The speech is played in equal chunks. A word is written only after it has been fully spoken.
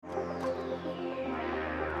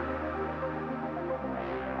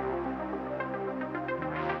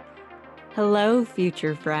Hello,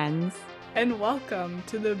 future friends. And welcome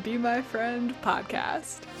to the Be My Friend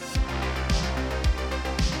podcast.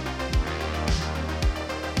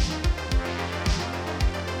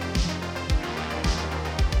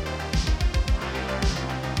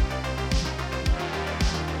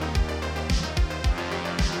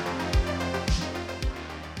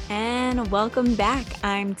 And welcome back.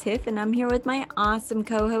 I'm Tiff, and I'm here with my awesome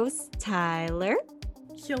co-host, Tyler.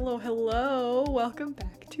 Hello. Welcome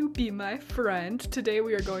back to Be My Friend. Today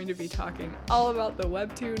we are going to be talking all about the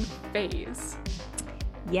webtoon Phase.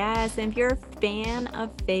 Yes, and if you're a fan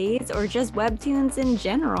of Phase or just webtoons in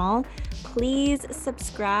general, please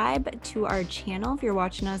subscribe to our channel if you're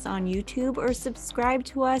watching us on YouTube, or subscribe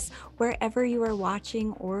to us wherever you are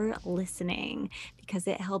watching or listening, because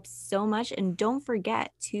it helps so much. And don't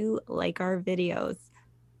forget to like our videos.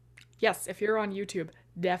 Yes, if you're on YouTube,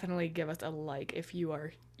 definitely give us a like if you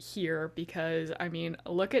are here, because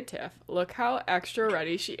look at Tiff. Look how extra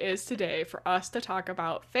ready she is today for us to talk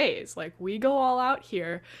about Phase. Like, we go all out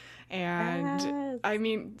here. And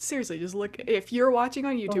Yes. Seriously, just look. If you're watching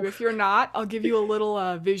on YouTube, if you're not, I'll give you a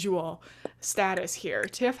little visual status here.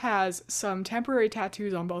 Tiff has some temporary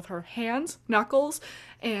tattoos on both her hands, knuckles,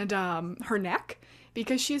 and her neck,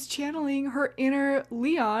 because she's channeling her inner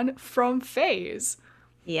Leon from Phase.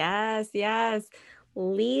 Yes.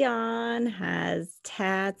 Leon has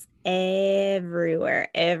tats everywhere.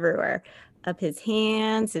 Up his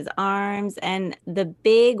hands, his arms, and the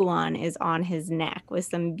big one is on his neck with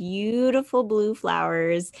some beautiful blue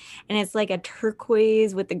flowers. And it's like a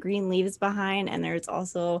turquoise with the green leaves behind. And there's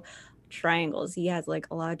also triangles. He has like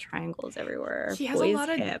a lot of triangles everywhere. He has a Boy's lot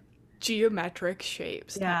of hip. geometric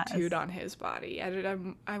shapes tattooed Yes. on his body.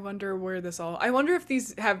 I wonder where this all. I wonder if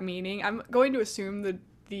these have meaning. I'm going to assume that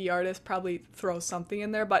the artist probably throws something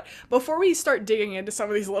in there. But before we start digging into some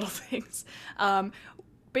of these little things,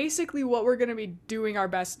 basically what we're going to be doing our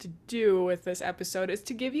best to do with this episode is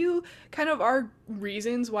to give you kind of our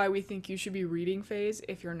reasons why we think you should be reading Phase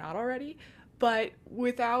if you're not already, but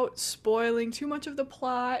without spoiling too much of the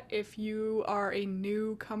plot if you are a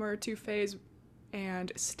newcomer to Phase,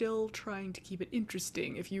 and still trying to keep it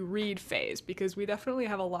interesting if you read Phase, because we definitely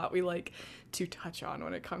have a lot we like to touch on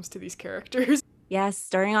when it comes to these characters. Yes,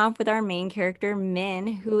 starting off with our main character, Min,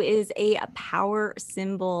 who is a power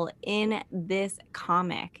symbol in this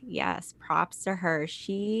comic. Yes, props to her.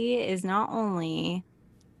 She is not only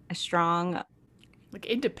a strong, Like,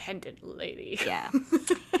 independent lady. yeah.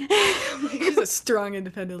 She's a strong,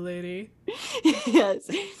 independent lady.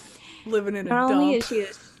 Yes. Living in a Not dump. only is she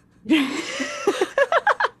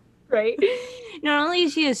right? Not only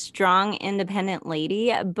is she a strong, independent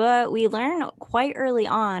lady, but we learn quite early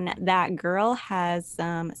on that girl has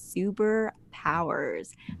some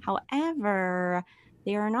superpowers. However,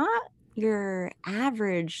 they are not your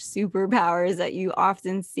average superpowers that you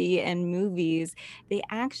often see in movies. They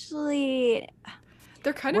actually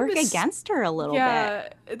They're kind of work against her a little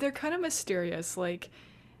bit. they're kind of mysterious. Like,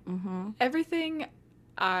 Mm-hmm. everything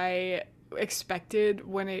I expected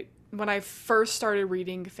when I first started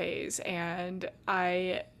reading Phase, and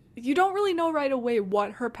you don't really know right away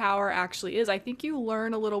what her power actually is. I think you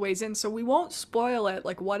learn a little ways in, so we won't spoil it,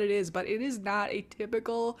 like what it is, but it is not a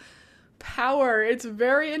typical power. It's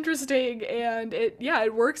very interesting, and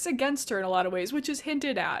it works against her in a lot of ways, which is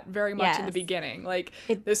hinted at very much in the Yes. beginning. Like,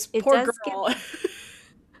 It this it poor does give girl.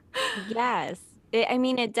 Yes.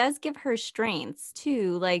 It does give her strengths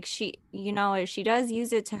too. Like she does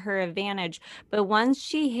use it to her advantage, but once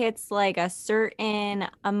she hits like a certain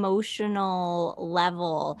emotional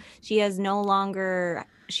level, she no longer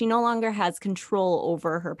has control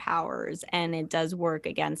over her powers, and it does work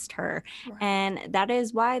against her. Right. And that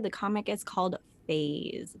is why the comic is called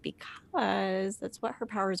Phase, because that's what her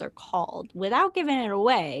powers are called. Without giving it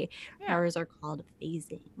away, Yeah. powers are called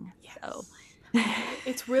phasing. Yes. So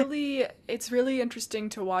It's really interesting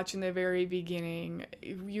to watch in the very beginning.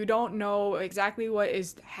 You don't know exactly what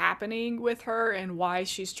is happening with her and why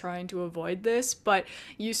she's trying to avoid this, but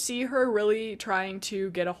you see her really trying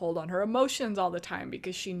to get a hold on her emotions all the time,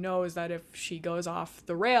 because she knows that if she goes off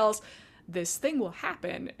the rails, this thing will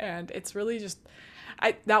happen. And it's really just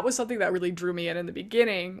that was something that really drew me in the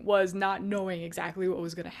beginning, was not knowing exactly what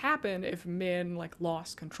was going to happen if Min like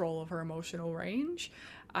lost control of her emotional range.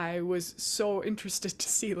 I was so interested to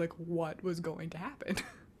see like what was going to happen.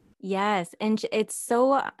 yes, and it's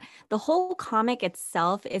so the whole comic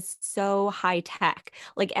itself is so high tech.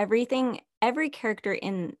 Like every character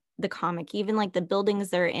in the comic, even like the buildings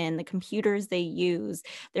they're in, the computers they use,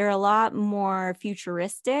 they're a lot more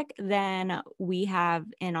futuristic than we have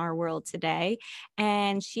in our world today.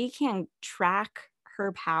 And she can track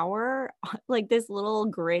her power, like this little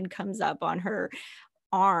grid comes up on her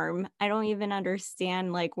arm. I don't even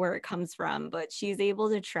understand like where it comes from, but she's able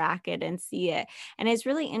to track it and see it. And it's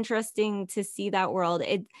really interesting to see that world.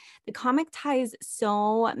 The comic ties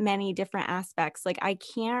so many different aspects. Like I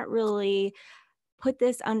can't really put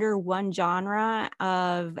this under one genre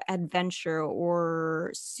of adventure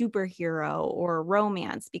or superhero or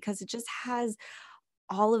romance because it just has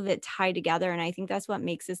all of it tied together. And I think that's what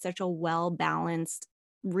makes it such a well balanced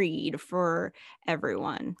read for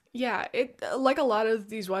everyone. Yeah, it like a lot of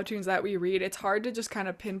these webtoons that we read, it's hard to just kind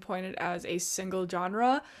of pinpoint it as a single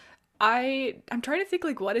genre. I'm trying to think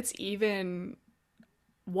like what its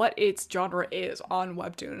genre is on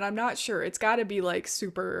webtoon, and I'm not sure. It's got to be like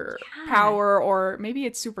super Yeah, power, or maybe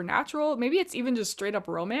it's supernatural, maybe it's even just straight up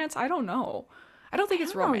romance. I don't know. I don't think I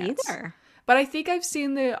it's don't know romance, either. but I think I've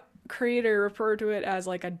seen the creator refer to it as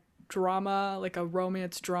like a drama, like a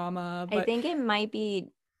romance drama. I But think it might be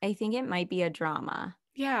I think it might be a drama.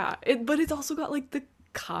 yeah, but it's also got like the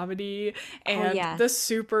comedy Oh and yes. the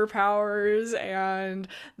superpowers and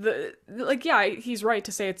the like. Yeah, he's right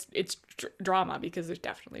to say it's drama, because there's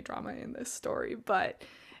definitely drama in this story, but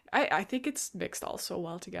I think it's mixed all so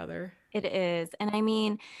well together. It is. And I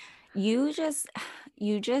mean, you just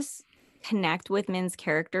you just connect with Min's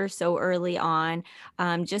character so early on,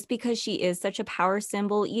 just because she is such a power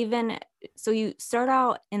symbol. Even so, you start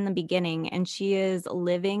out in the beginning and she is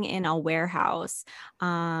living in a warehouse,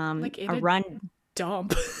 Like in a a run.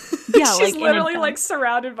 dump. Yeah, She's like in a literally like dump.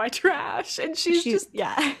 surrounded by trash, and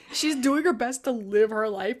Yeah. she's doing her best to live her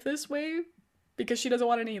life this way because she doesn't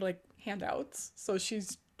want any like handouts. So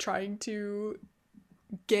she's trying to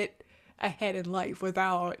get ahead in life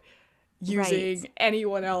without Right. using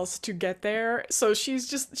anyone else to get there. So she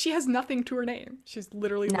has nothing to her name. She's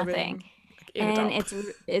literally Nothing. living like in a And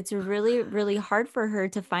dump. it's really really hard for her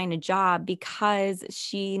to find a job because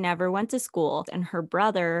she never went to school. And her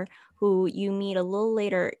brother, who you meet a little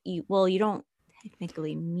later, you don't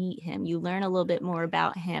technically meet him, you learn a little bit more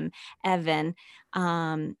about him, Evan.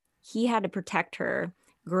 He had to protect her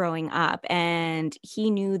growing up, and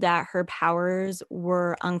he knew that her powers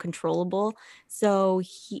were uncontrollable. So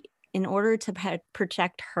he, in order to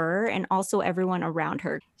protect her and also everyone around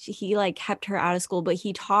her, he like kept her out of school, but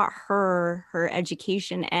he taught her her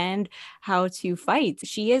education and how to fight.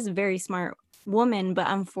 She is a very smart woman, but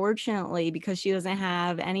unfortunately, because she doesn't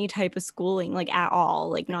have any type of schooling like at all,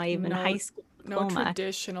 like Like not even high school no diploma.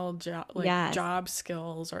 traditional Yes. job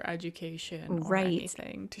skills or education or Right.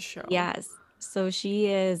 anything to show. Yes. So she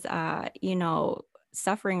is,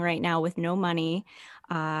 suffering right now with no money,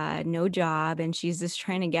 no job, and she's just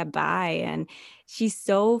trying to get by. And she's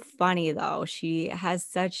so funny though. She has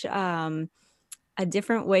such a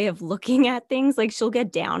different way of looking at things. Like she'll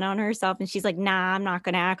get down on herself and she's like, nah, I'm not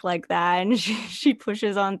gonna act like that. And she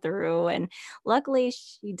pushes on through. And luckily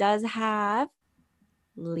she does have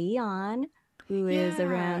Leon, who is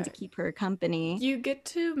around Yeah, to keep her company. you get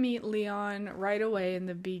to meet Leon right away in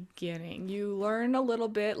the beginning. You learn a little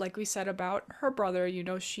bit, like we said, about her brother. You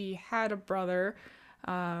know, she had a brother,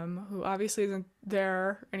 who obviously isn't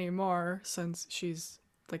there anymore since she's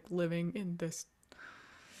like living in this.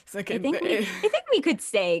 It's like I think we could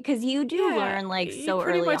say, because you do yeah, learn like you so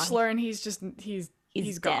pretty early much on learn he's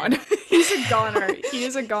he's gone. dead. He's a goner. He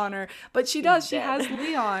is a goner. But she He's does. She dead. has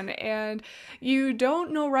Leon, and you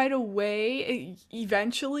don't know right away.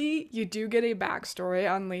 Eventually, you do get a backstory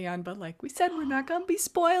on Leon, but like we said, we're not gonna be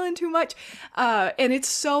spoiling too much. And it's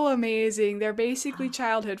so amazing. They're basically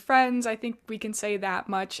childhood friends. I think we can say that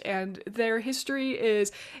much, and their history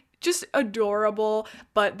is just adorable.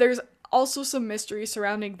 But there's also some mystery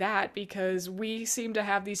surrounding that, because we seem to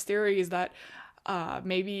have these theories that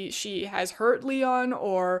maybe she has hurt Leon,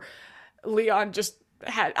 or Leon just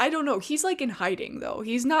had, I don't know. He's like in hiding though.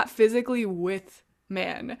 He's not physically with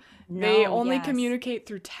Min. They No, only yes. communicate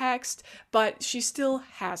through text, but she still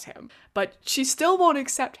has him. But she still won't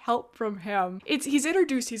accept help from him. He's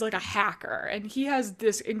introduced, he's like a hacker, and he has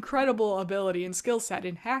this incredible ability and skill set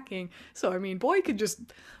in hacking. So I mean, boy could just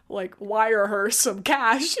like wire her some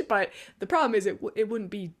cash, but the problem is it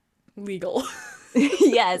wouldn't be legal.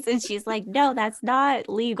 Yes. And she's like, no, that's not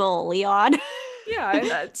legal, Leon. Yeah, and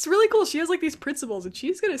it's really cool. She has like these principles and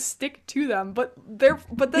she's gonna stick to them, but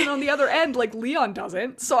then on the other end, like Leon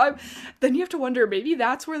doesn't. So I'm then you have to wonder, maybe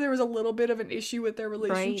that's where there was a little bit of an issue with their Right.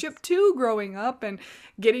 relationship too, growing up and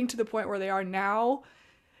getting to the point where they are now.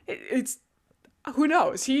 It's who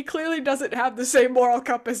knows? He clearly doesn't have the same moral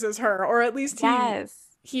compass as her, or at least Yes.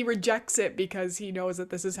 he rejects it because he knows that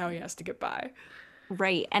this is how he has to get by.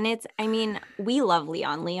 Right. And it's, I mean, we love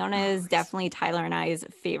Leon. Leon Oh, is definitely Tyler and I's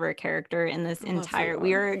favorite character in this I love entire, we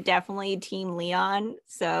Leon. are definitely team Leon.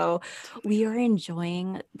 So Team we are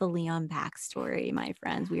enjoying the Leon backstory, my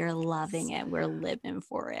friends. We are loving Leon. it. We're living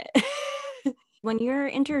for it. When you're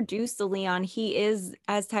introduced to Leon, he is,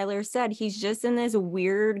 as Tyler said, he's just in this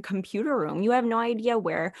weird computer room. You have no idea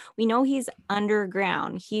where. We know he's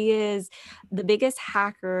underground. He is the biggest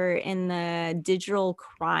hacker in the digital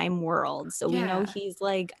crime world. So we know Yeah. he's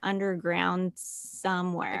like underground Like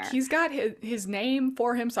somewhere. he's got his name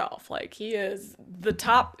for himself. Like he is the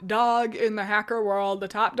top dog in the hacker world, the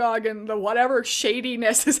top dog in the whatever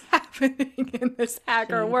shadiness is happening in this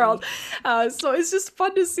hacker world. Shady. So it's just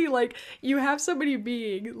fun to see like you have somebody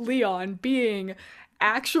being Leon being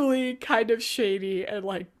actually kind of shady and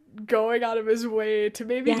like going out of his way to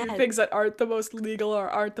maybe do Yes. things that aren't the most legal or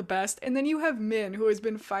aren't the best. And then you have Min, who has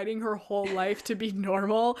been fighting her whole life to be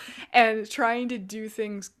normal and trying to do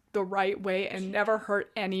things the right way and never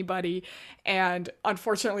hurt anybody. And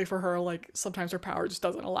unfortunately for her, like sometimes her power just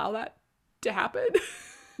doesn't allow that to happen.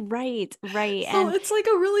 Right, right. So And it's like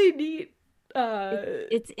a really neat uh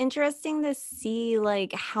it's interesting to see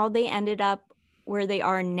like how they ended up where they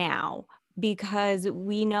are now, because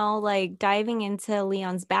we know, like, diving into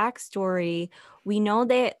Leon's backstory, we know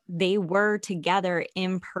that they were together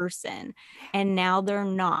in person and now they're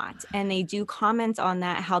not, and they do comment on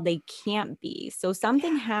that, how they can't be. So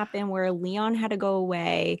something yeah. happened where Leon had to go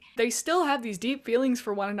away. They still have these deep feelings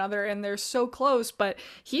for one another and they're so close, but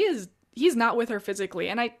he's not with her physically.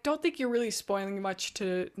 And I don't think you're really spoiling much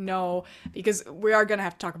to know because we are going to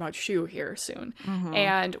have to talk about Shu here soon. Mhm.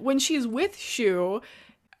 And when she's with Shu,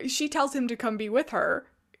 she tells him to come be with her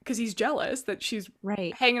because he's jealous that she's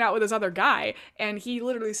Right. hanging out with this other guy, and he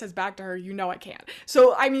literally says back to her, "You know I can't."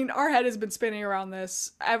 So I mean, our head has been spinning around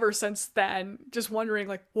this ever since then, just wondering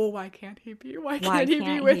like, well, why can't he be? Why Why can't he be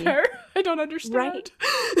can't with he? her? I don't Right. understand.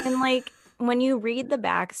 And like, when you read the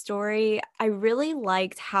backstory, I really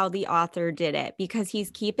liked how the author did it because he's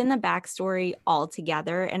keeping the backstory all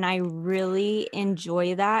together. And I really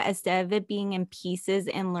enjoy that instead of it being in pieces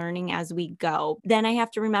and learning as we go. Then I have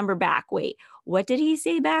to remember back, wait, what did he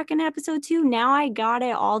say back in episode 2? Now I got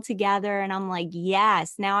it all together and I'm like,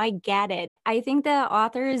 yes, now I get it. I think the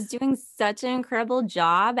author is doing such an incredible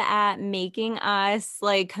job at making us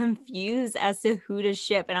like confused as to who to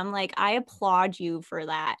ship. And I'm like, I applaud you for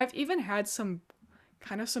that. I've even had some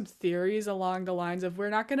kind of some theories along the lines of we're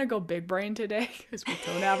not going to go big brain today because we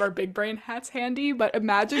don't have our big brain hats handy, but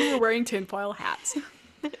imagine we're wearing tinfoil hats.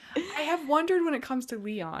 I have wondered when it comes to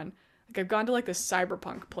Leon, like I've gone to like this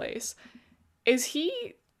cyberpunk place. Is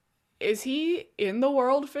he is he in the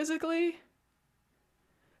world physically?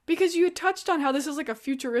 Because you had touched on how this is like a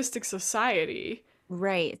futuristic society.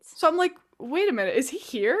 Right. So I'm like, wait a minute, is he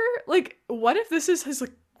here? Like, what if this is his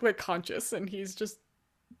like conscious and he's just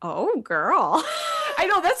Oh, girl. I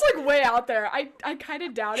know that's like way out there. I kind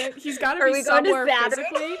of doubt it. He's got to Are be we going to somewhere Saturn?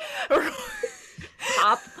 physically.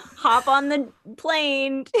 hop hop on the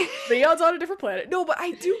plane. Leon's on a different planet. No, but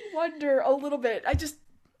I do wonder a little bit. I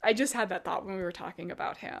just had that thought when we were talking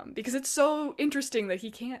about him because it's so interesting that he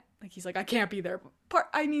can't like he's like I can't be there.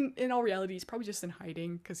 I mean, in all reality, he's probably just in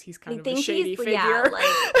hiding because he's kind I of a think shady he's, yeah, figure.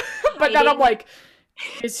 like But then I'm hiding, like,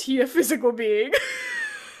 is he a physical being?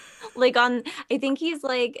 like on, I think he's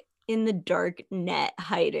like in the dark net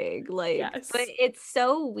hiding, like, but Yes. it's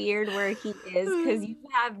so weird where he is because you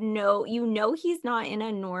have no, you know, he's not in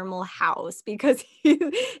a normal house because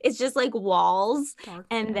it's just like walls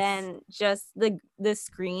and Darkness. then just the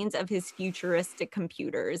screens of his futuristic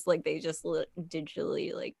computers, like they just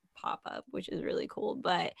digitally like pop up, which is really cool.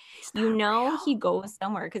 But He's you not know he real. goes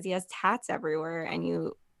somewhere because he has tats everywhere and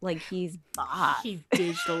you like he's buff. He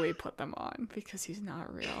digitally put them on because he's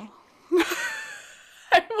not real.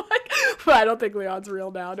 I'm like, well, I don't think Leon's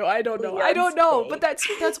real now. No, I don't know. I Leon's don't know. But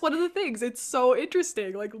fake. that's one of the things. It's so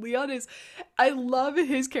interesting. Like Leon is, I love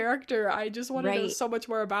his character. I just want to know Right. so much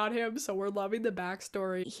more about him. So we're loving the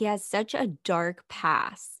backstory. He has such a dark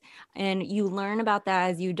past. And you learn about that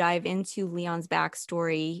as you dive into Leon's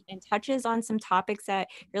backstory and touches on some topics that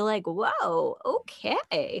you're like, whoa,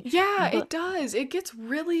 okay. Yeah, But it does. It gets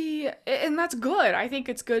really, and that's good. I think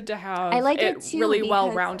it's good to I have like it it too really well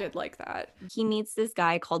because rounded like that. he meets this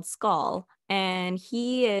guy called Skull, and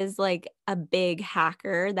he is like a big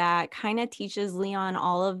hacker that kind of teaches Leon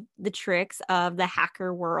all of the tricks of the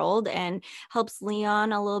hacker world and helps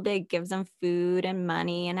Leon a little bit, gives him food and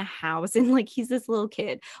money and a house. And like he's this little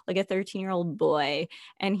kid, like a 13-year-old boy,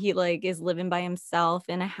 and he like is living by himself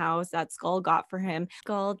in a house that Skull got for him.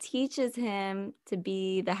 Skull teaches him to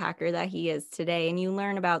be the hacker that he is today. And you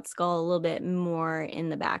learn about Skull a little bit more in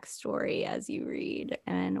the backstory as you read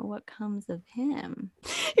and what comes of him.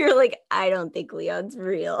 You're like, I don't think Leon's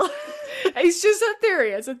real. It's just a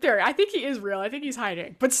theory. It's a theory. I think he is real. I think he's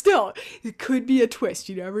hiding. But still, it could be a twist.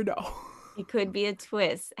 You never know. It could be a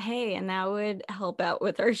twist. Hey, and that would help out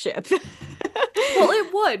with our ship. Well,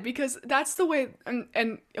 it would, because that's the way.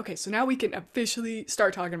 And okay, so now we can officially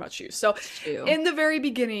start talking about shoes. So in the very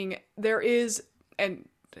beginning, there is, and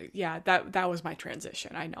yeah, that was my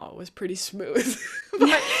transition. I know it was pretty smooth.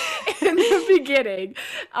 But in the beginning,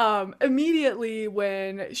 immediately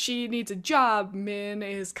when she needs a job, Min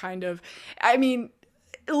is kind of, I mean,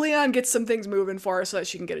 Leon gets some things moving for her so that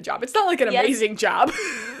she can get a job. It's not like an amazing job.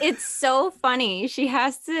 It's so funny. She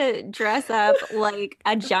has to dress up like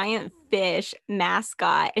a giant fish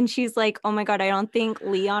mascot. And she's like, oh my God, I don't think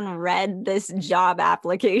Leon read this job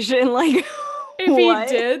application. Like, if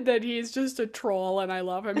he did, then he's just a troll and I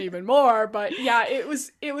love him even more. But yeah, it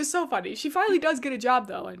was so funny. She finally does get a job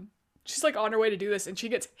though, and she's like on her way to do this and she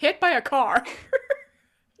gets hit by a car.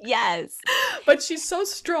 Yes. But she's so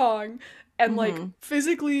strong and like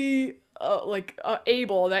physically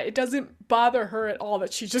able that it doesn't bother her at all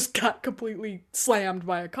that she just got completely slammed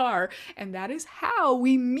by a car. And that is how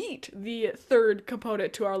we meet the third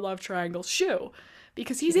component to our love triangle, Shu,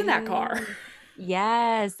 because he's in that car.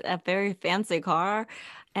 Yes, a very fancy car.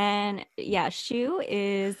 And yeah, Shu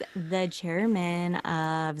is the chairman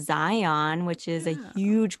of Zion, which is a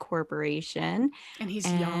huge corporation. And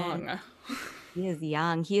he's young. He is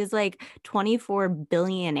young. He is like 24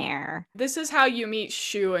 billionaire. This is how you meet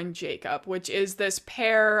Shu and Jacob, which is this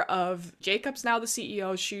pair of, Jacob's now the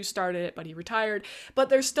CEO, Shu started it, but he retired. But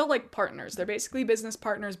they're still like partners. They're basically business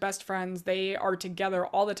partners, best friends. They are together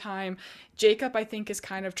all the time. Jacob, I think, is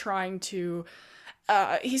kind of trying to,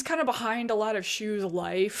 he's kind of behind a lot of Shu's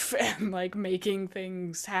life and like making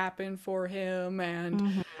things happen for him.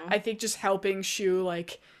 And I think just helping Shu,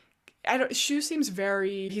 like, Shu seems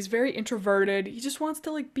he's very introverted. He just wants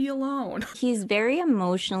to like be alone. He's very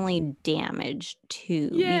emotionally damaged too.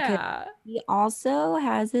 Yeah. Because he also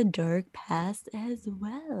has a dark past as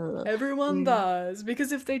well. Everyone does.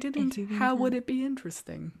 Because if they didn't, how would it be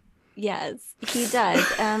interesting? Yes, he does.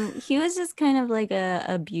 He was just kind of like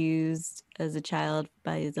abused as a child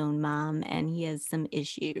by his own mom, and he has some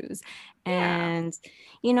issues. And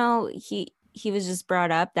you know, he was just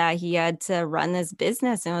brought up that he had to run this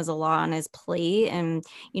business and it was a lot on his plate. And,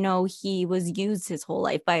 you know, he was used his whole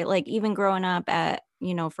life by like even growing up at,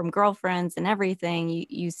 you know, from girlfriends and everything.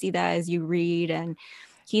 You see that as you read, and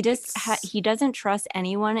he just he doesn't trust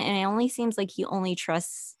anyone. And it only seems like he only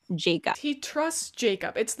trusts Jacob. He trusts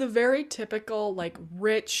Jacob. It's the very typical like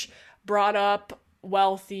rich, brought up,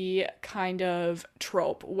 wealthy kind of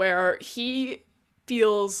trope where he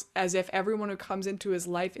feels as if everyone who comes into his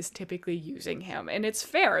life is typically using him. And it's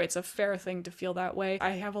fair. It's a fair thing to feel that way.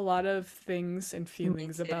 I have a lot of things and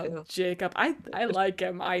feelings about Jacob. I like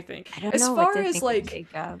him, I think. As far as like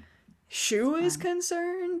Shu is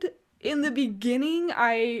concerned, in the beginning,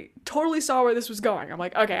 I totally saw where this was going. I'm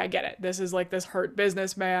like, okay, I get it. This is like this hurt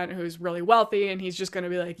businessman who's really wealthy and he's just going to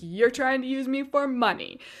be like, you're trying to use me for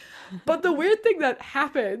money. But the weird thing that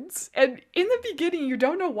happens, and in the beginning you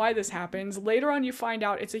don't know why this happens, later on you find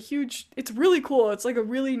out it's really cool. It's like a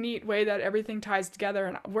really neat way that everything ties together,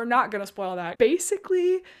 and we're not gonna spoil that.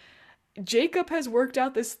 Basically, Jacob has worked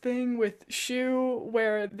out this thing with Shu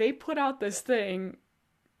where they put out this thing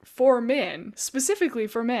for men, specifically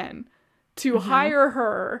for men, to hire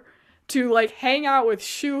her to like hang out with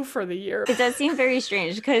Shu for the year. It does seem very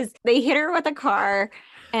strange because they hit her with a car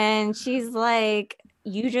and she's like,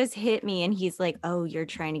 you just hit me. And he's like, oh, you're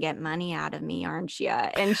trying to get money out of me, aren't you?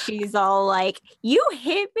 And she's all like, you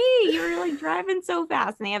hit me. You were like driving so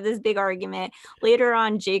fast. And they have this big argument. Later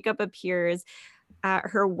on, Jacob appears at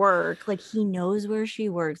her work. Like he knows where she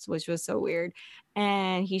works, which was so weird.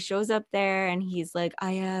 And he shows up there and he's like,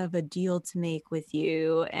 I have a deal to make with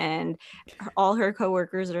you. And all her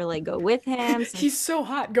coworkers are like, go with him. So he's so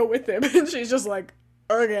hot, go with him. And she's just like,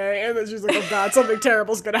 okay. And then she's like, oh God, something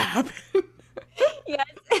terrible's gonna happen. Yes.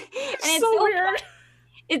 And it's so weird.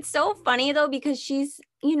 It's so funny though, because she's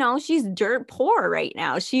dirt poor right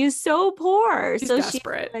now. She is so poor. She's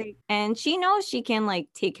desperate. And she knows she can like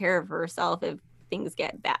take care of herself if things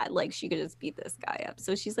get bad. Like she could just beat this guy up.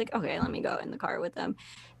 So she's like, okay, let me go in the car with him.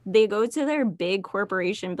 They go to their big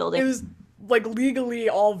corporation building. It was like legally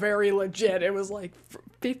all very legit. It was like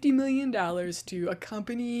 $50 million to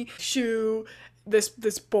accompany Shu, this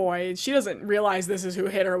boy. She doesn't realize this is who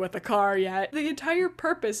hit her with the car yet. The entire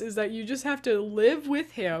purpose is that you just have to live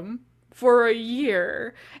with him for a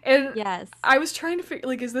year. And Yes. I was trying to figure,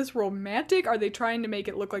 like, is this romantic? Are they trying to make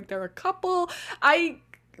it look like they're a couple? I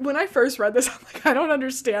When I first read this, I'm like, I don't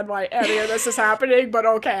understand why any of this is happening, but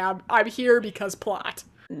okay, I'm here because plot.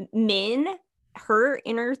 Min, her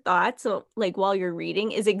inner thoughts, so like while you're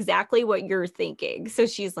reading, is exactly what you're thinking. So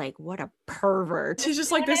she's like, what a pervert. She's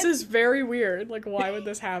just like, this is very weird. Like, why would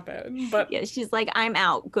this happen? But Yeah, she's like, I'm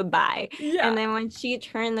out, goodbye. yeah. And then when she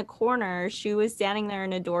turned the corner, she was standing there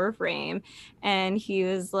in a door frame, and he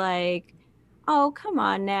was like, oh, come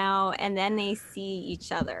on now. And then they see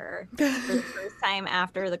each other for the first time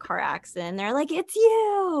after the car accident. They're like, it's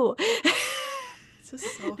you. It's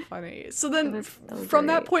just so funny. So It then, was so from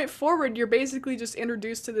that great. point forward, you're basically just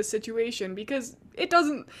introduced to the situation because it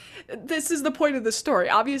doesn't. This is the point of the story.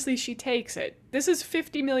 Obviously, she takes it. This is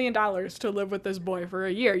 $50 million to live with this boy for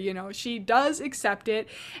a year. You know, she does accept it,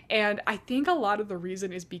 and I think a lot of the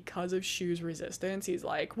reason is because of Shu's resistance. He's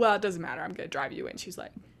like, "Well, it doesn't matter. I'm gonna drive you in." She's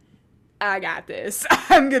like, "I got this.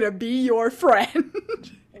 I'm gonna be your friend."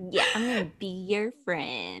 Yeah, I'm gonna be your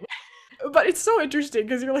friend. But it's so interesting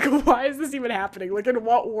because you're like, why is this even happening? Like, in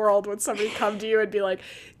what world would somebody come to you and be like,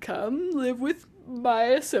 come live with my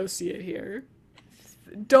associate here?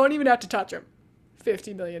 Don't even have to touch him.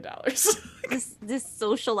 $50 million. Just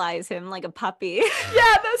socialize him like a puppy.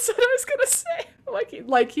 Yeah, that's what I was gonna say.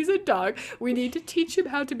 Like he's a dog. We need to teach him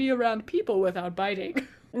how to be around people without biting.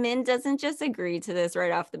 Min doesn't just agree to this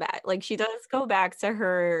right off the bat. Like she does go back to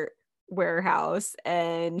her warehouse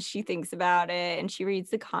and she thinks about it and she reads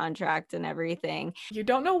the contract and everything. You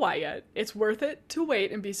don't know why yet. It's worth it to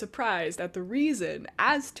wait and be surprised at the reason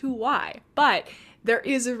as to why. But there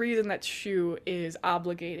is a reason that Shu is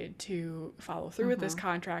obligated to follow through with this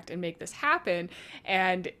contract and make this happen.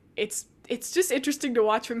 And it's just interesting to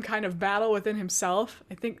watch him kind of battle within himself.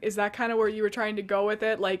 I think, is that kind of where you were trying to go with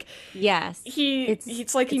it? Like, Yes.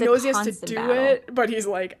 it's like he it's a knows he has to constant do battle. it, but he's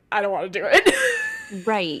like, I don't want to do it.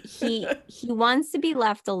 Right. He wants to be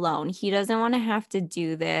left alone. He doesn't want to have to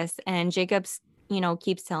do this. And Jacobs,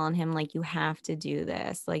 keeps telling him like you have to do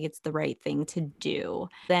this. Like it's the right thing to do.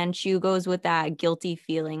 Then Shu goes with that guilty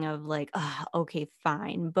feeling of like, oh, okay,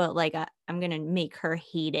 fine. But like I'm gonna make her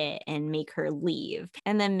hate it and make her leave.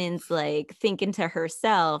 And then Min's like thinking to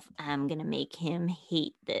herself, I'm gonna make him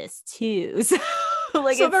hate this too. So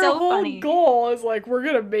like So it's their so whole funny. goal is like, we're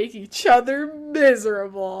gonna make each other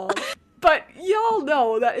miserable. But y'all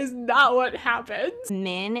know that is not what happens.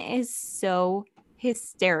 Min is so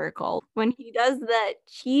hysterical when he does the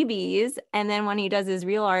chibis and then when he does his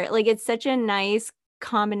real art. Like it's such a nice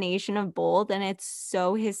combination of both and it's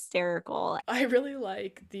so hysterical. I really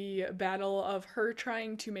like the battle of her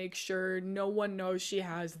trying to make sure no one knows she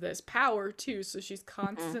has this power too. So she's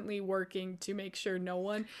constantly working to make sure no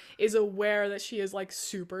one is aware that she is like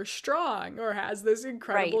super strong or has this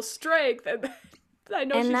incredible Right. strength. And I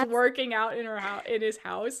know And she's that's working out in in his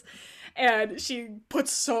house, and she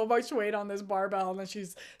puts so much weight on this barbell, and then she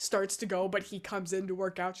starts to go, but he comes in to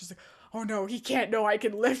work out. She's like, "Oh no, he can't know I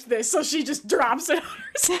can lift this," so she just drops it on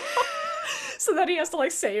herself. So then he has to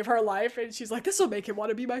like save her life, and she's like, "This will make him want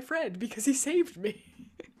to be my friend because he saved me."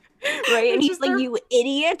 right. And It's he's just like, their you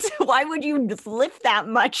idiot. Why would you lift that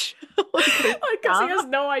much? Like, because he has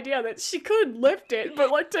no idea that she could lift it,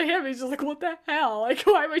 but like to him, he's just like, "What the hell? Like,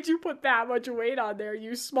 why would you put that much weight on there,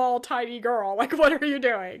 you small, tiny girl? Like, what are you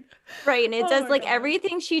doing?" right. And it Oh does my like God.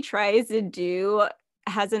 everything she tries to do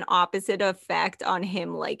has an opposite effect on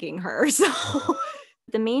him liking her. So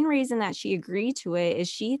the main reason that she agreed to it is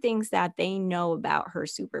she thinks that they know about her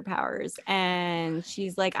superpowers. And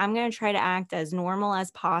she's like, I'm going to try to act as normal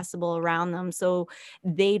as possible around them so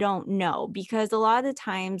they don't know. Because a lot of the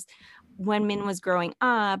times when Min was growing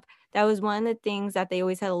up, that was one of the things that they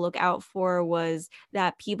always had to look out for was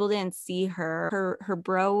that people didn't see her. Her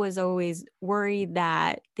bro was always worried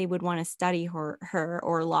that they would want to study her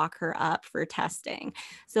or lock her up for testing.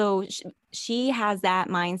 So she has that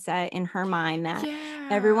mindset in her mind that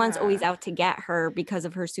everyone's always Yeah. out to get her because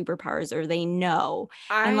of her superpowers or they know.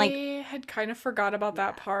 And like, I had kind of forgot about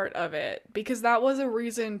that part of it because that was a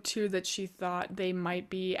reason too that she thought they might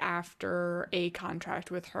be after a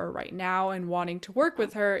contract with her right now and wanting to work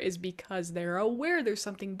with her is because they're aware there's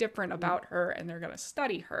something different about her and they're going to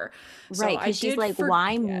study her. So Right, I because she's did like,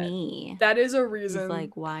 why forget. me? That is a She's reason.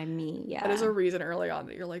 like, why me? That is Yeah. a reason early on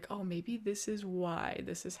that you're like, oh, maybe this is why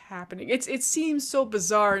this is happening. It seems so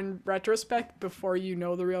bizarre in retrospect before you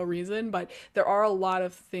know the real reason, but there are a lot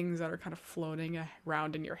of things that are kind of floating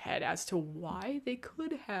around in your head as to why they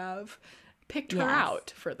could have picked her Yes.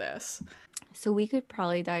 out for this. So we could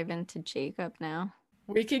probably dive into Jacob now.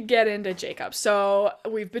 We could get into Jacob. So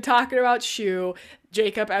we've been talking about Shu.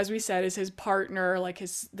 Jacob, as we said, is his partner, like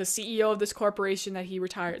the CEO of this corporation that he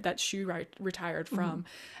retired, that Shu retired Hmm. from,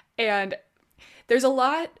 and there's a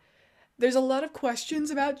lot there's a lot of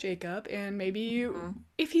questions about Jacob and maybe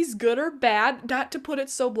if he's good or bad, not to put it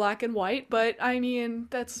so black and white, but I mean,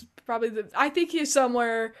 that's probably I think he's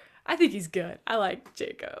somewhere. I think he's good. I like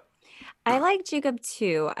Jacob. I like Jacob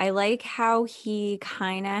too. I like how he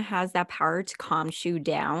kind of has that power to calm Shu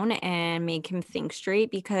down and make him think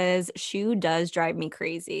straight because Shu does drive me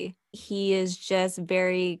crazy. He is just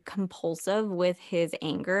very compulsive with his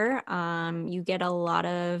anger. You get a lot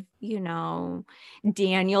of,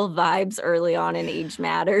 Daniel vibes early on in Age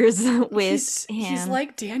Matters with He's him.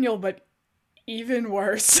 like Daniel, but even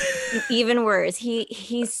worse. Even worse,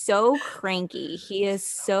 he's so cranky. He is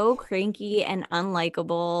so cranky and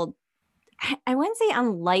unlikable. I wouldn't say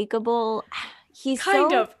unlikable. He's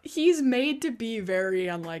Kind so of. He's made to be very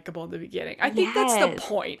unlikable in the beginning. I think that's the yes,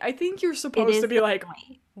 point. I think you're it supposed to is be the like,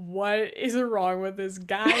 point. what is wrong with this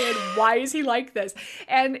guy and why is he like this?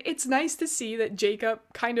 And it's nice to see that Jacob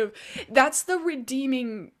kind of that's the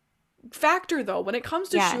redeeming factor though when it comes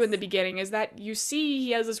to Shu Yes, in the beginning is that you see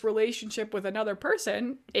he has this relationship with another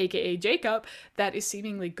person, aka Jacob, that is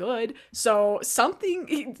seemingly good. So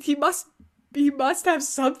something he must have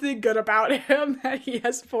something good about him that he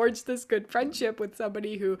has forged this good friendship with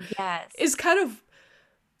somebody who yes. is kind of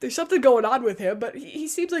there's something going on with him, but he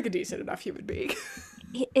seems like a decent enough human being.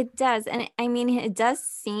 It does. And I mean, it does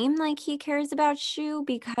seem like he cares about Shu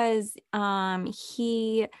because I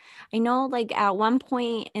know like at one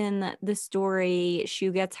point in the story,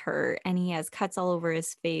 Shu gets hurt and he has cuts all over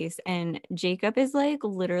his face and Jacob is like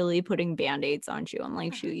literally putting band-aids on Shu. I'm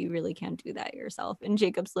like, Shu, you really can't do that yourself. And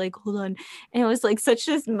Jacob's like, hold on. And it was like such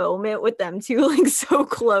this moment with them two, like so I'm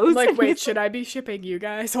close. like, And wait, he's should I be shipping you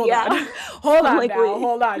guys? Hold yeah. on. Hold I'm on like, now. wait.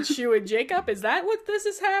 Hold on. Shu and Jacob, is that what this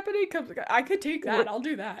is happening? I could take that. I'll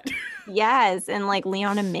do that. Yes. And like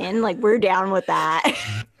Leon and Min, like we're down with that.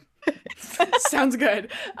 Sounds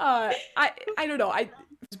good. I don't know.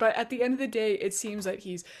 But at the end of the day, it seems like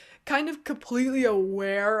he's kind of completely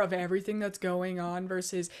aware of everything that's going on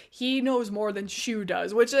versus he knows more than Shu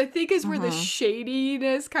does, which I think is where the Hmm.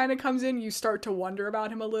 shadiness kind of comes in. You start to wonder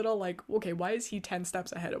about him a little, like, okay, why is he 10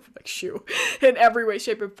 steps ahead of like Shu in every way,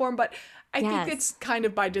 shape, and form? But I think Yes. it's kind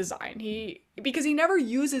of by design. Because he never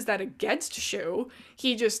uses that against Shu.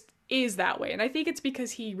 He just is that way. And I think it's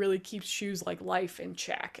because he really keeps Shu's like life in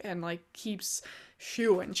check and like keeps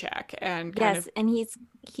Shu in check and kind Yes, of and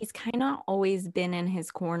he's kind of always been in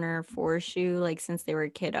his corner for Shu, like since they were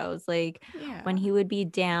kiddos. Like when yeah. he would be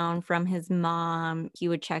down from his mom, he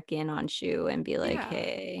would check in on Shu and be like, Yeah.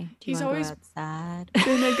 "Hey, do you He's want to go always outside?"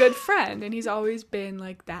 been a good friend and he's always been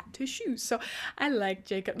like that to Shu. So I like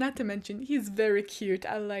Jacob. Not to mention he's very cute.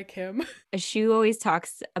 I like him. Shu always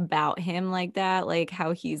talks about him like that, like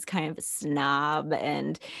how he's kind of a snob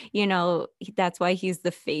and that's why he's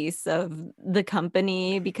the face of the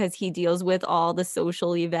company because he deals with all the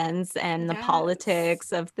social events and the Yes.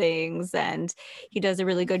 politics of things and he does a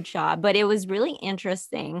really good job. But it was really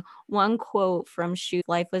interesting. One quote from Shu,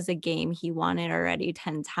 life was a game he won it already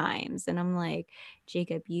 10 times. And I'm like,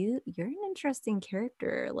 Jacob, you're an interesting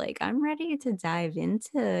character. Like I'm ready to dive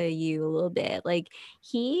into you a little bit. Like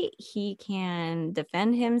he can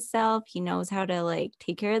defend himself. He knows how to like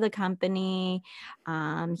take care of the company.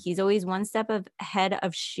 He's always one step ahead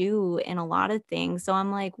of Shu in a lot of things. So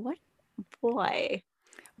I'm like, what boy?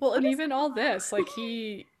 Well, What and is even all this, like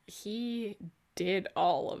he did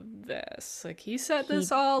all of this. Like he set this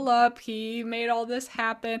he all up. He made all this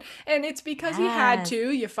happen, and it's because he had has?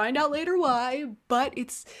 to. You find out later why, but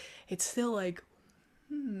it's still like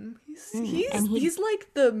he's And he's he he's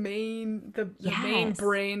like the main yes.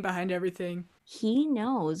 brain behind everything. He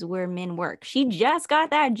knows where Min works. She just got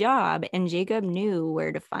that job and Jacob knew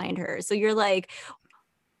where to find her. So you're like,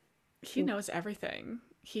 He knows everything.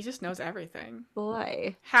 He just knows everything.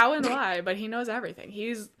 boy. How and why, but he knows everything.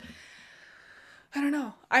 I don't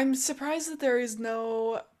know. I'm surprised that there is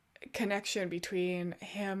no connection between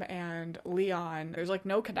him and Leon. There's like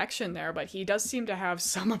no connection there, but he does seem to have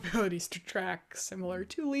some abilities to track similar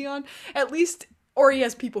to Leon. At least Or he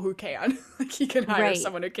has people who can. Like he can hire Right.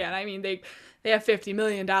 someone who can. I mean, they have $50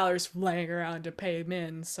 million laying around to pay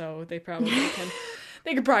Min, so they probably can.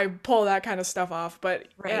 They could probably pull that kind of stuff off. But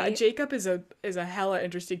yeah, Right. Jacob is a hella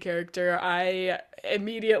interesting character. I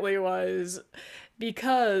immediately was,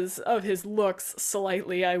 because of his looks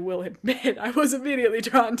slightly, I will admit, I was immediately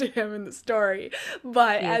drawn to him in the story.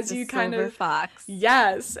 But He is as a you kind silver of, fox.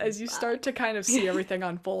 yes, as you Fox. start to kind of see everything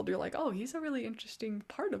unfold, you're like, oh, he's a really interesting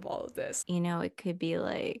part of all of this. You know, it could be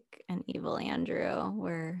like an evil Andrew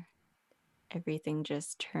where everything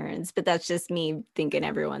just turns, but that's just me thinking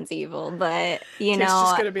everyone's evil. But, Tish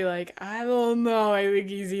just gonna be like, I don't know, I think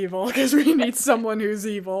he's evil because we need someone who's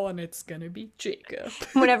evil, and it's gonna be Jacob.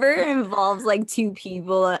 whenever it involves like two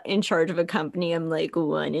people in charge of a company, I'm like,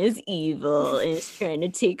 one is evil and is trying to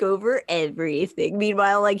take over everything.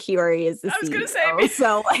 Meanwhile, like he already is the I was gonna say, CEO.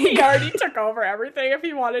 So he like, already took over everything. If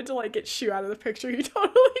he wanted to like get Shu out of the picture, he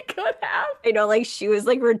totally could have. I know, like she was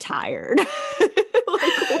like retired.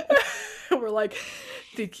 Like, We're like,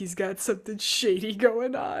 think he's got something shady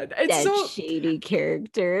going on. It's that so shady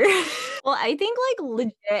character. Well, I think like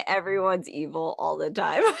legit everyone's evil all the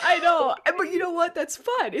time. I know, but you know what? That's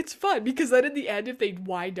fun. It's fun because then in the end, if they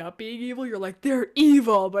wind up being evil, you're like, they're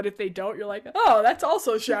evil. But if they don't, you're like, oh, that's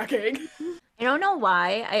also shocking. I don't know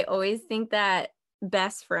why. I always think that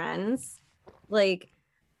best friends, like,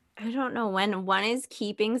 I don't know when one is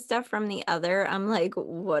keeping stuff from the other. I'm like,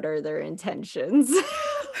 what are their intentions?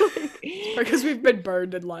 Like, Because we've been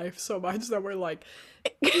burned in life so much that we're like,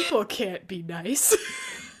 people can't be nice.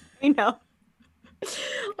 I know.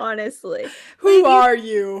 Honestly. Who are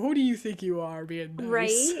you? Who do you think you are being nice?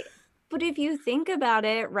 Right? But if you think about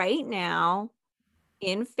it right now,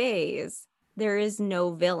 in phase, there is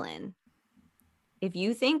no villain. If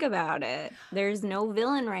you think about it, there's no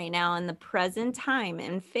villain right now in the present time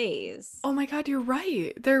in phase. Oh my god, you're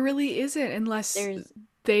right. There really isn't unless There's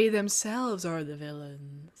they themselves are the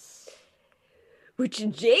villains. which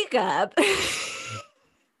Jacob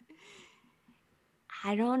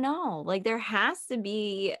I don't know. Like there has to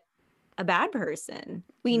be a bad person.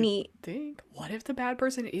 We need Think, what if the bad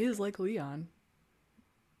person is like Leon?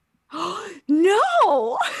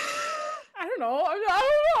 no. I don't know. I don't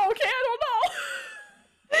know. Okay, I don't know.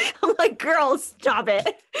 I'm like, girl, stop it.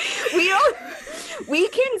 We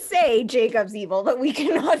can say Jacob's evil, but we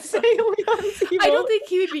cannot say Leon's evil. I don't think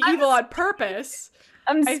he would be evil on purpose.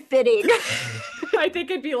 I'm spitting. I think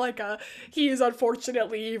it'd be like he is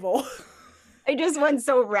unfortunately evil. I just went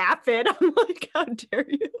so rapid. I'm like, how dare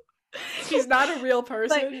you? He's not a real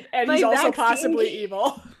person, and he's also possibly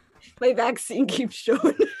evil. My vaccine keeps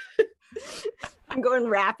showing. I'm going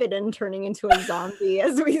rapid and turning into a zombie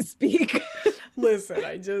as we speak. Listen,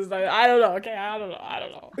 I don't know. Okay, I don't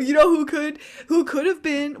know. You know who could have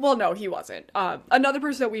been? Well, no, he wasn't. Another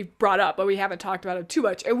person that we've brought up, but we haven't talked about him too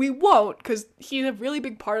much, and we won't because he's a really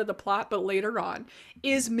big part of the plot. But later on,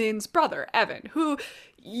 is Min's brother Evan, who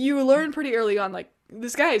you learn pretty early on, like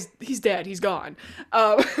this guy he's dead, he's gone.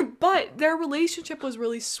 But their relationship was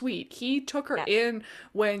really sweet. He took her in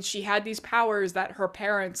when she had these powers that her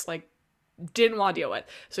parents like didn't want to deal with.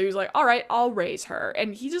 So he was like, all right, I'll raise her.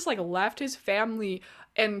 And he just like left his family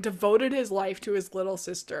and devoted his life to his little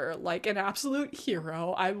sister like an absolute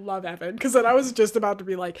hero. I love Evan because then I was just about to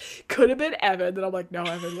be like, could have been Evan. Then I'm like, no,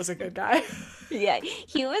 Evan was a good guy. Yeah,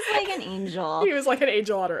 he was like an angel. He was like an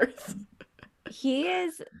angel on earth. He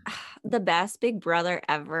is the best big brother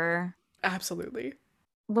ever. Absolutely.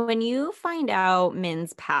 When you find out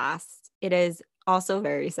Min's past, it is also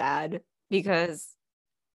very sad because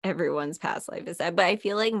everyone's past life is sad. But I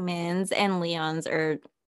feel like Min's and Leon's are,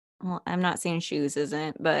 well, I'm not saying Shu's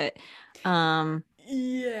isn't, but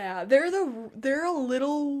yeah, they're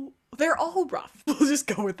all rough. We'll just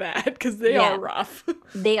go with that because they are rough.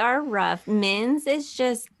 They are rough. Min's is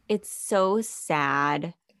just, it's so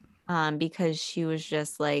sad because she was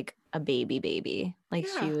just like a baby. Like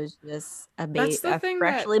she was just a baby, a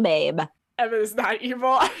freshly babe. Evan is not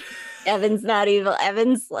evil. Evan's not evil.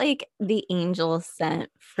 Evan's like the angel sent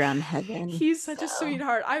from heaven. He's such a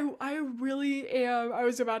sweetheart. I really am. I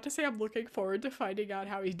was about to say I'm looking forward to finding out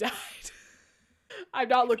how he died. I'm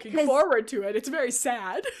not looking forward to it. It's very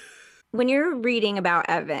sad. When you're reading about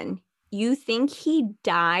Evan, you think he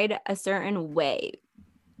died a certain way.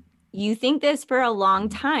 You think this for a long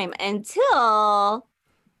time until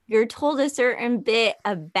you're told a certain bit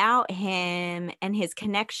about him and his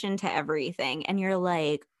connection to everything. And you're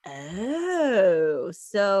like, oh,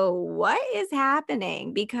 so what is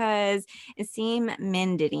happening? Because it seemed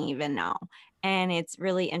Min didn't even know. And it's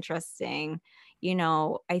really interesting.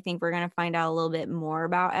 I think we're going to find out a little bit more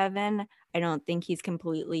about Evan. I don't think he's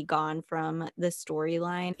completely gone from the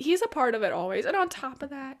storyline. He's a part of it always. And on top of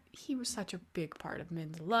that, he was such a big part of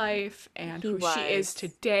Min's life and He who she is was.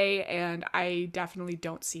 today. And I definitely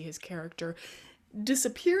don't see his character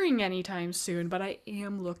disappearing anytime soon, but I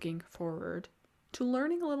am looking forward to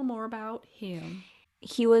learning a little more about him.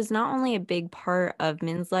 He was not only a big part of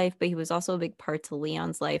Min's life, but he was also a big part to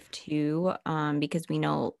Leon's life too, because we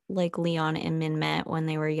know like Leon and Min met when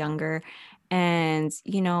they were younger. And,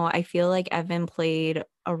 I feel like Evan played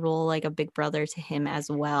a role like a big brother to him as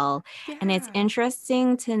well. And it's Yeah.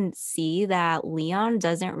 interesting to see that Leon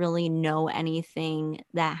doesn't really know anything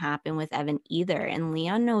that happened with Evan either. And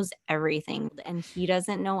Leon knows everything, and he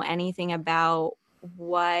doesn't know anything about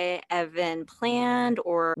what Evan planned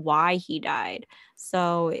or why he died.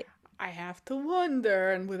 So, I have to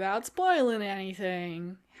wonder, and without spoiling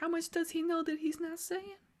anything, how much does he know that he's not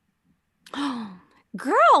saying?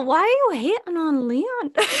 girl, why are you hating on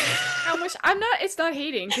Leon? How much? It's not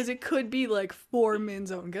hating, because it could be like for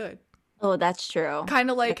Min's own good. Oh, that's true.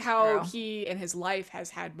 Kind of like That's how true. he in his life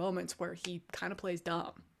has had moments where he kind of plays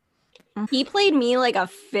dumb. He played me like a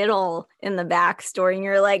fiddle in the backstory, and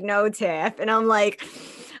you're like, no, Tiff. And I'm like,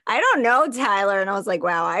 I don't know, Tyler. And I was like,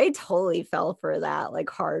 wow, I totally fell for that, like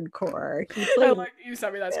hardcore. He I played like you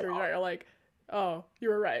sent me that fiddle. screenshot. You're like, oh, you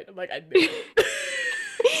were right. I'm like, I knew it.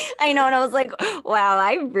 I know. And I was like, wow,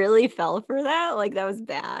 I really fell for that. Like, that was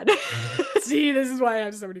bad. See, this is why I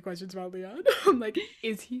have so many questions about Leon. I'm like,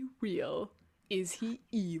 is he real? Is he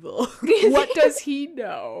evil? What does he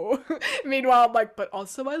know? Meanwhile, I'm like, but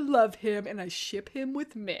also I love him and I ship him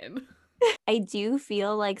with Min. I do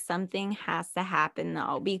feel like something has to happen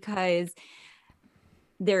though, because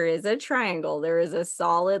there is a triangle. There is a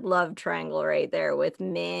solid love triangle right there with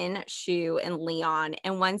Min, Shu, and Leon.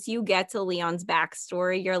 And once you get to Leon's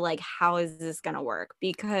backstory, you're like, how is this going to work?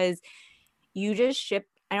 Because you just ship.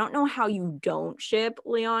 I don't know how you don't ship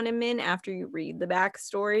Leon and Min after you read the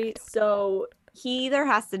backstory. So he either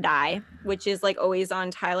has to die, which is like always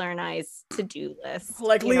on Tyler and I's to-do list,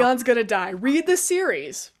 Like, Leon's gonna die. Read the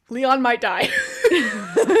series. Leon might die.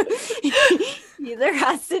 He either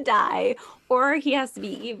has to die or he has to be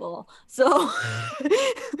evil. So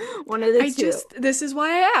one of the two. This is why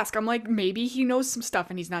I ask. I'm like, maybe he knows some stuff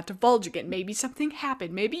and he's not divulging it. Maybe something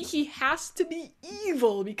happened. Maybe he has to be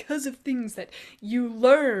evil because of things that you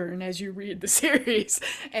learn as you read the series.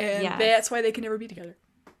 And Yes. that's why they can never be together.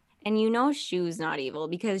 And Shu's not evil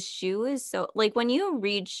because Shu is so like when you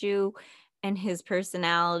read Shu and his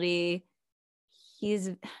personality,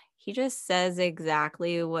 he's he just says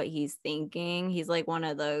exactly what he's thinking. He's like one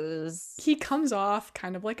of those. He comes off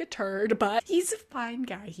kind of like a turd, but he's a fine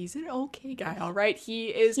guy. He's an okay guy, all right? He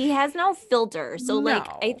is. He has no filter. So like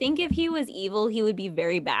I No. think if he was evil, he would be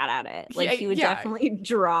very bad at it. Like he would Yeah, definitely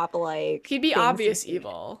drop like he'd be things to obvious do.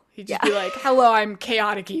 evil. He'd just Yeah. be like, hello, I'm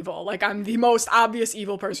chaotic evil. Like, I'm the most obvious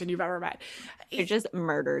evil person you've ever met. He just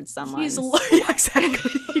murdered He's, someone. yeah,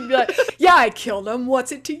 exactly. He'd be like, yeah, I killed him.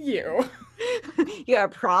 What's it to you? You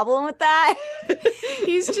have a problem with that?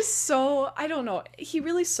 He's just so, I don't know. He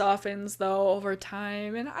really softens, though, over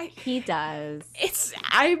time. And He does.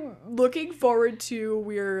 I'm looking forward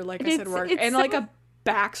to, like I said, we're It's in so like a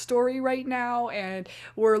backstory right now, and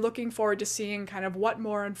we're looking forward to seeing kind of what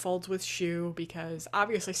more unfolds with Shu, because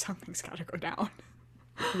obviously something's got to go down.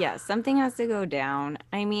 yeah, something has to go down.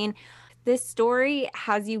 I mean, this story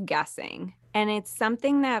has you guessing, and it's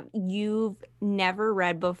something that you've never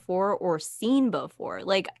read before or seen before.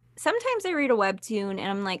 Like sometimes I read a webtoon and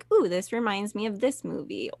I'm like, ooh, this reminds me of this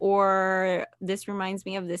movie, or this reminds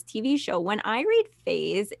me of this TV show. When I read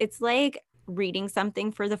Phase, it's like reading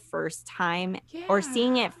something for the first time or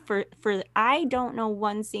seeing Yeah. it for I don't know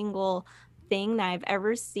one single thing that I've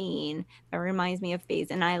ever seen that reminds me of Phase,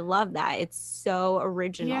 and I love that. It's so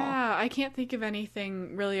original. Yeah, I can't think of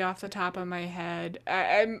anything really off the top of my head.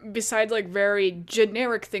 Besides like very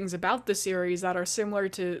generic things about the series that are similar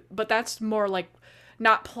to, but that's more like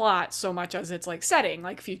not plot so much as it's like setting,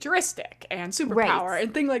 like futuristic and Right. superpower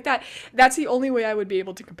and thing like that. That's the only way I would be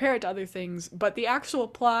able to compare it to other things. But the actual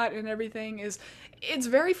plot and everything it's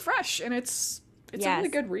very fresh, and it's a really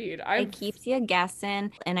Yes. good read. It keeps you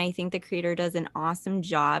guessing. And I think the creator does an awesome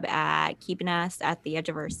job at keeping us at the edge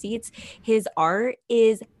of our seats. His art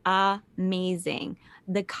is amazing.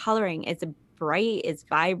 The coloring is bright, it's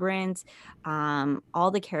vibrant.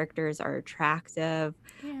 All the characters are attractive.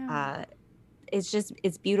 Yeah. Uh,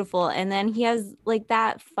 it's beautiful. And then he has like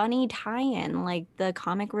that funny tie-in, like the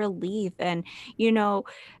comic relief. And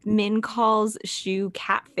Min calls Shu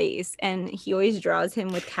cat face, and he always draws him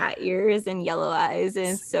with cat ears and yellow eyes, and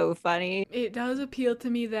it's so funny. It does appeal to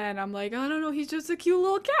me then. I'm like, I don't know, he's just a cute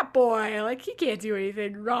little cat boy. Like, he can't do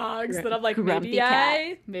anything wrong. So then I'm like, Grumpy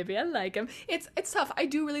cat. maybe I like him. It's tough. I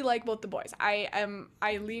do really like both the boys.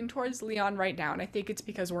 I lean towards Leon right now, and I think it's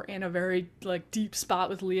because we're in a very like deep spot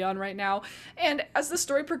with Leon right now. And as the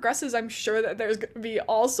story progresses, I'm sure that there's going to be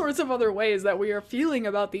all sorts of other ways that we are feeling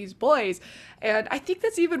about these boys. And I think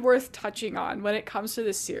that's even worth touching on when it comes to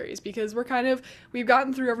this series, because we've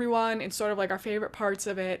gotten through everyone and sort of like our favorite parts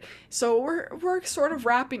of it. So we're sort of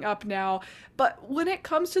wrapping up now. But when it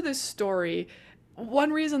comes to this story,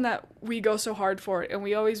 one reason that we go so hard for it and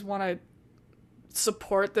we always want to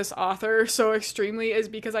support this author so extremely is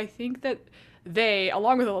because I think that they,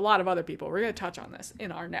 along with a lot of other people, we're going to touch on this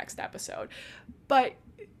in our next episode, but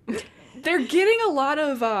they're getting a lot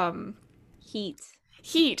of heat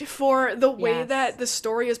for the way that the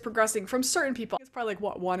story is progressing from certain people. It's probably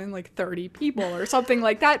like 1 in like 30 people or something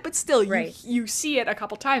like that, but still you see it a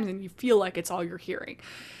couple times and you feel like it's all you're hearing.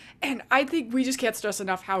 And I think we just can't stress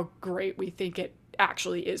enough how great we think it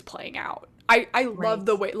actually is playing out. I love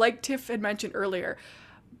the way, like Tiff had mentioned earlier,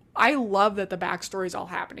 I love that the backstory is all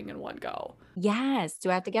happening in one go. Yes. Do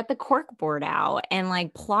I have to get the cork board out and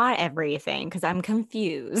like plot everything? Because I'm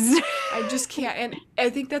confused. I just can't. And I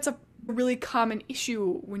think that's a really common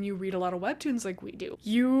issue when you read a lot of webtoons like we do.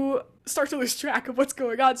 You start to lose track of what's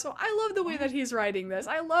going on. So I love the way that he's writing this.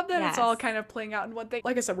 I love that it's all kind of playing out in one thing.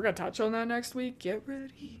 Like I said, we're going to touch on that next week. Get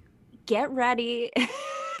ready. Get ready.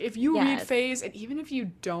 If you read Phase, and even if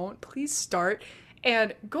you don't, please start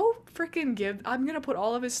and go freaking I'm going to put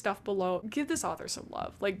all of his stuff below. Give this author some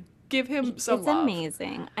love. Like, give him some love. It's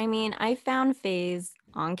amazing. I mean, I found Phase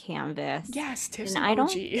on Canvas. Yes, Tiff's an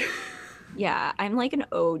OG. Yeah, I'm like an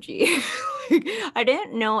OG. I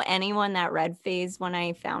didn't know anyone that read Phase when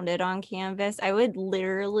I found it on Canvas. I would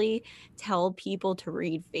literally tell people to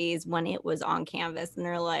read Phase when it was on Canvas, and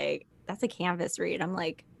they're like, that's a Canvas read. I'm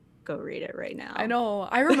like, go read it right now. I know.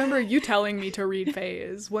 I remember you telling me to read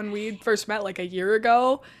Phase when we first met like a year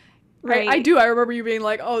ago. Right. I do. I remember you being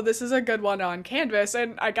like, oh, this is a good one on Canvas.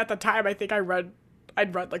 And at the time, I think I'd read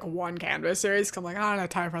like one Canvas series because I'm like, I don't have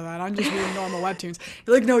time for that. I'm just reading normal webtoons.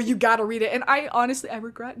 You're like, no, you gotta read it. And I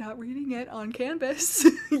regret not reading it on Canvas.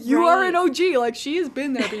 You are an OG. Like, she has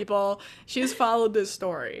been there, people. She's followed this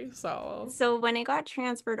story. So when it got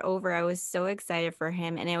transferred over, I was so excited for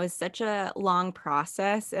him. And it was such a long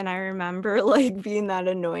process. And I remember like being that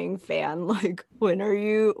annoying fan, like,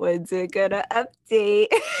 when's it gonna update?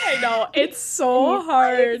 I know. It's so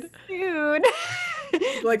hard. Like, soon.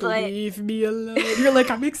 Like, leave me alone. You're like,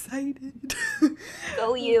 I'm excited.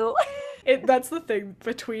 Go you. That's the thing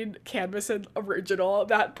between Canvas and original.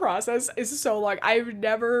 That process is so long. I've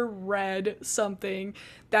never read something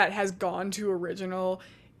that has gone to original.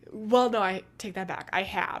 Well, no, I take that back. I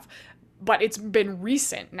have. But it's been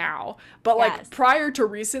recent now. But like prior to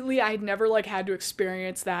recently, I'd never like had to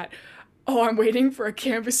experience that. Oh, I'm waiting for a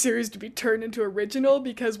Canvas series to be turned into original,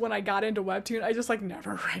 because when I got into Webtoon, I just like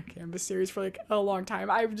never read Canvas series for like a long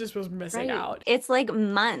time. I just was missing out. It's like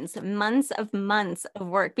months of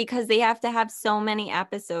work because they have to have so many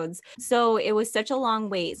episodes. So it was such a long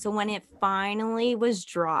wait. So when it finally was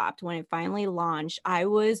dropped, when it finally launched, I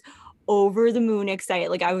was over the moon excited.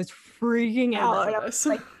 Like, I was freaking out. I was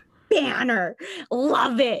like, banner,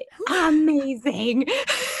 love it, amazing.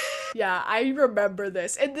 Yeah, I remember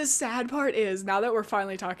this. And the sad part is, now that we're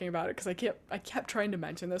finally talking about it, because I kept trying to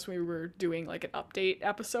mention this when we were doing like an update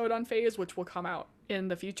episode on Phase, which will come out in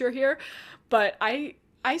the future here, but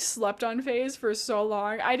I slept on Phase for so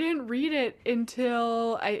long. I didn't read it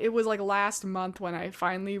until it was like last month when I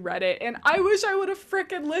finally read it. And I wish I would have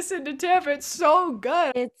freaking listened to Tiff. It's so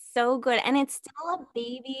good. It's so good. And it's still a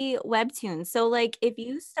baby webtoon. So like, if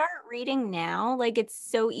you start reading now, like, it's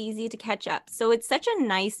so easy to catch up. So it's such a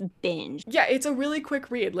nice binge. Yeah, it's a really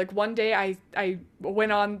quick read. Like, one day I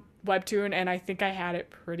went on Webtoon and I think I had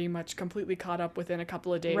it pretty much completely caught up within a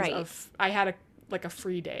couple of days I had a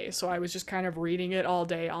free day, so I was just kind of reading it all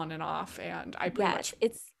day on and off, and I pretty much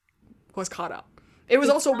was caught up. it was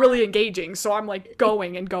It's also really engaging, so I'm like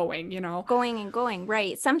going and going, you know. going and going,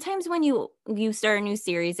 right? Sometimes when you start a new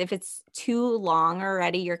series, if it's too long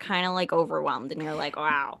already, you're kind of like overwhelmed and you're like,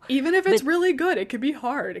 wow. Even if it's But really good, it could be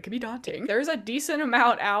hard. It could be daunting. There's a decent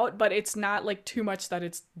amount out, but it's not like too much that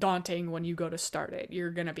it's daunting when you go to start it.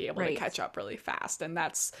 You're going to be able to right. catch up really fast, and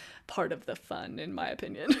that's part of the fun, in my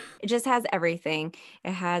opinion. It just has everything.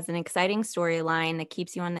 It has an exciting storyline that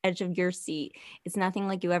keeps you on the edge of your seat. It's nothing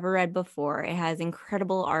like you ever read before. It has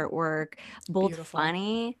incredible artwork, both Beautiful.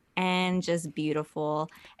 funny and just beautiful.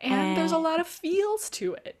 And there's a lot of feels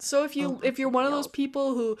to it. So if you're one of those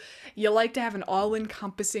people who you like to have an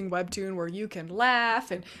all-encompassing webtoon where you can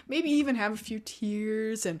laugh and maybe even have a few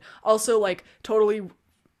tears and also like totally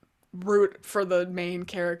root for the main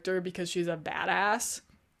character because she's a badass.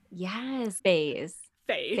 Yes, phase.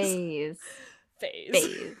 Phase.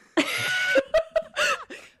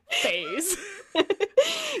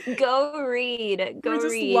 Go read. Go We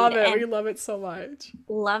just read. love it. We love it so much.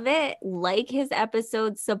 Love it. Like his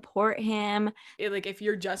episodes, support him. Like if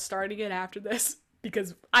you're just starting it after this,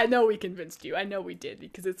 because I know we convinced you. I know we did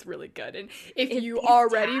because it's really good. And if you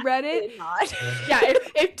already read it, yeah,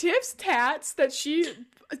 if Tiff's tats that she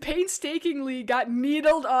painstakingly got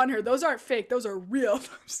needled on her, those aren't fake, those are real. I'm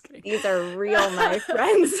just kidding. These are real, my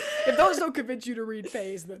friends. If those don't convince you to read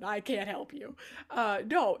Phase, then I can't help you.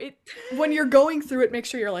 No, when you're going through it, make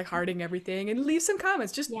sure you're like hearting everything and leave some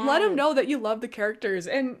comments. Just let him know that you love the characters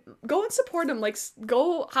and go and support him. Like,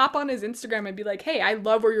 go hop on his Instagram and be like, hey, I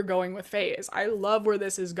love where you're going with Phase. I love where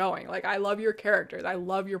this is going. Like, I love your characters. I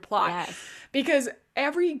love your plot. Yes. Because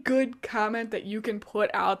every good comment that you can put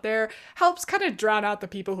out there helps kind of drown out the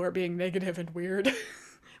people who are being negative and weird.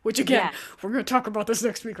 Which again, we're going to talk about this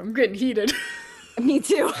next week. I'm getting heated. Me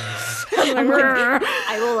too. I'm like,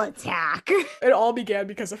 I will attack. It all began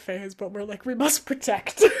because of Phase, but we're like, we must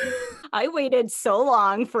protect. I waited so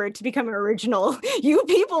long for it to become original. You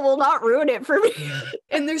people will not ruin it for me.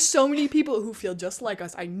 And there's so many people who feel just like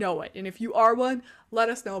us. I know it. And if you are one, let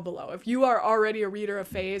us know below. If you are already a reader of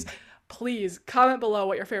Phase, please comment below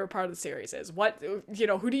what your favorite part of the series is. What,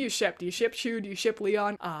 who do you ship? Do you ship Shu? Do you ship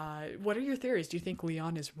Leon? What are your theories? Do you think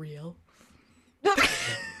Leon is real?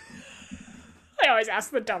 I always ask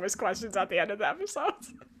the dumbest questions at the end of the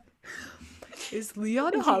episodes. Is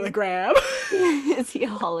Leon a hologram? Is he a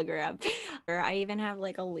hologram? I even have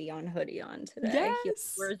like a Leon hoodie on today.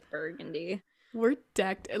 Yes. He wears burgundy. We're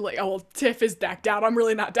decked. Like, oh, well, Tiff is decked out. I'm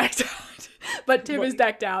really not decked out. But Tiff is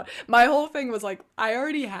decked out. My whole thing was like, I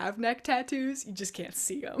already have neck tattoos. You just can't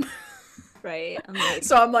see them. Right.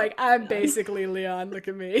 I'm basically Leon. Look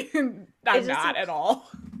at me. I'm not at all.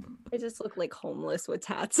 I just look like homeless with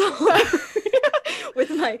tats all over.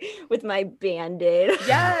 with my Band-Aid.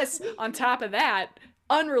 Yes. On top of that,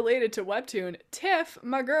 unrelated to Webtoon, Tiff,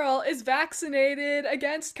 my girl, is vaccinated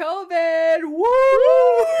against COVID.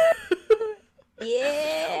 Woo!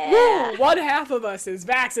 Yeah. Woo! One half of us is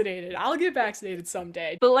vaccinated. I'll get vaccinated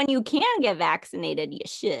someday. But when you can get vaccinated, you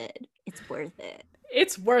should. It's worth it.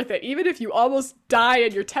 It's worth it. Even if you almost die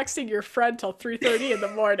and you're texting your friend till 3:30 in the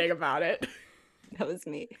morning about it. That was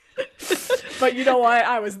me. But you know what?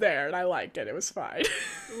 I was there and I liked it. It was fine.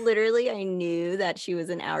 Literally, I knew that she was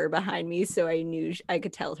an hour behind me, so I knew I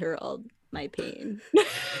could tell her all my pain.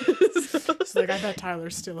 It's like, I bet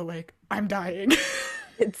Tyler's still awake. I'm dying.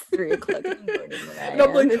 It's 3 o'clock in the morning when And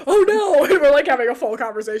I'm like, oh no! And we're like having a full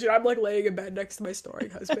conversation. I'm like laying in bed next to my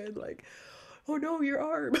snoring husband, like, oh no, your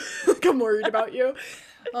arm. Like, I'm worried about you.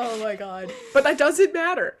 Oh my god. But that doesn't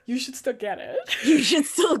matter. You should still get it. You should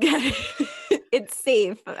still get it. It's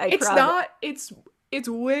safe. It's not, it's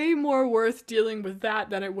way more worth dealing with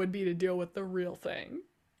that than it would be to deal with the real thing.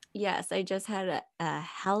 Yes, I just had a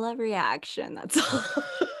hella reaction. That's all.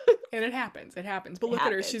 And it happens. But look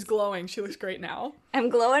at her. She's glowing. She looks great now. I'm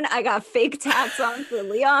glowing. I got fake tats on for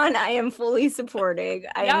Leon. I am fully supporting.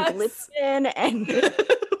 I am glitzing and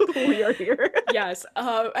we are here. Yes.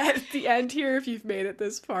 At the end here, if you've made it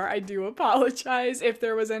this far, I do apologize if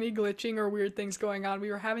there was any glitching or weird things going on. We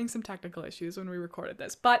were having some technical issues when we recorded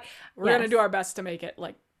this, but we're going to do our best to make it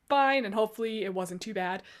like fine, and hopefully it wasn't too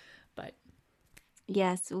bad. But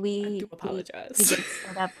yes, I do apologize. We get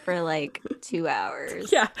set up for like 2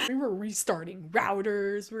 hours. Yeah. We were restarting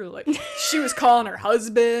routers. We were like, she was calling her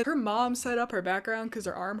husband. Her mom set up her background because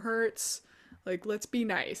her arm hurts. Like, let's be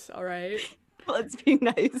nice, all right? Let's be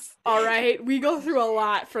nice. All right. We go through a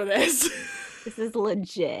lot for this. This is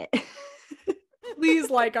legit.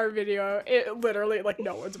 Please like our video. It literally, like,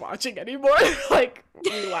 no one's watching anymore. Like,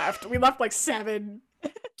 we left. We left like 17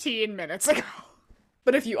 minutes ago.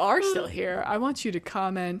 But if you are still here, I want you to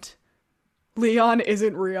comment, Leon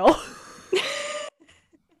isn't real.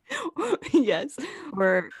 Yes.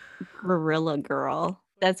 Or Gorilla Girl.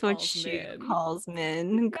 That's what Calls she men. calls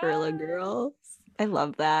men. Gorilla Girl. Yes. I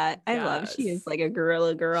love that. I love she is Yes. like a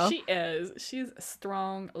gorilla girl. She is. She's a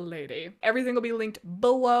strong lady. Everything will be linked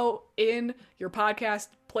below in your podcast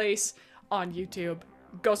place on YouTube.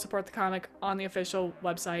 Go support the comic on the official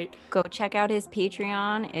website. Go check out his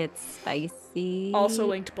Patreon. It's spicy. Also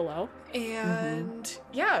linked below. And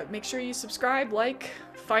yeah, make sure you subscribe, like,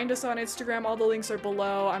 find us on Instagram. All the links are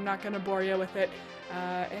below. I'm not going to bore you with it.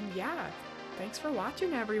 And yeah, thanks for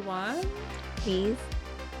watching, everyone. Please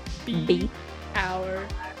Be our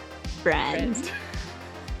friend. friend.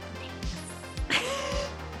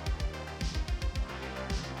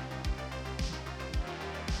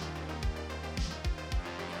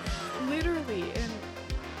 Literally, and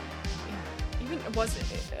yeah, even it wasn't.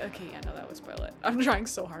 Okay, yeah, no, that would spoil it. I'm trying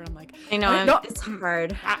so hard. I'm like, I know, no, it's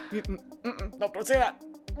hard. No, don't say that.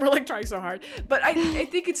 We're like trying so hard, but I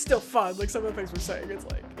think it's still fun. Like some of the things we're saying, it's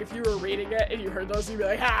like if you were reading it and you heard those, you'd be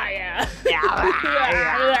like, ah, yeah, Yeah.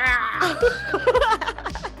 yeah.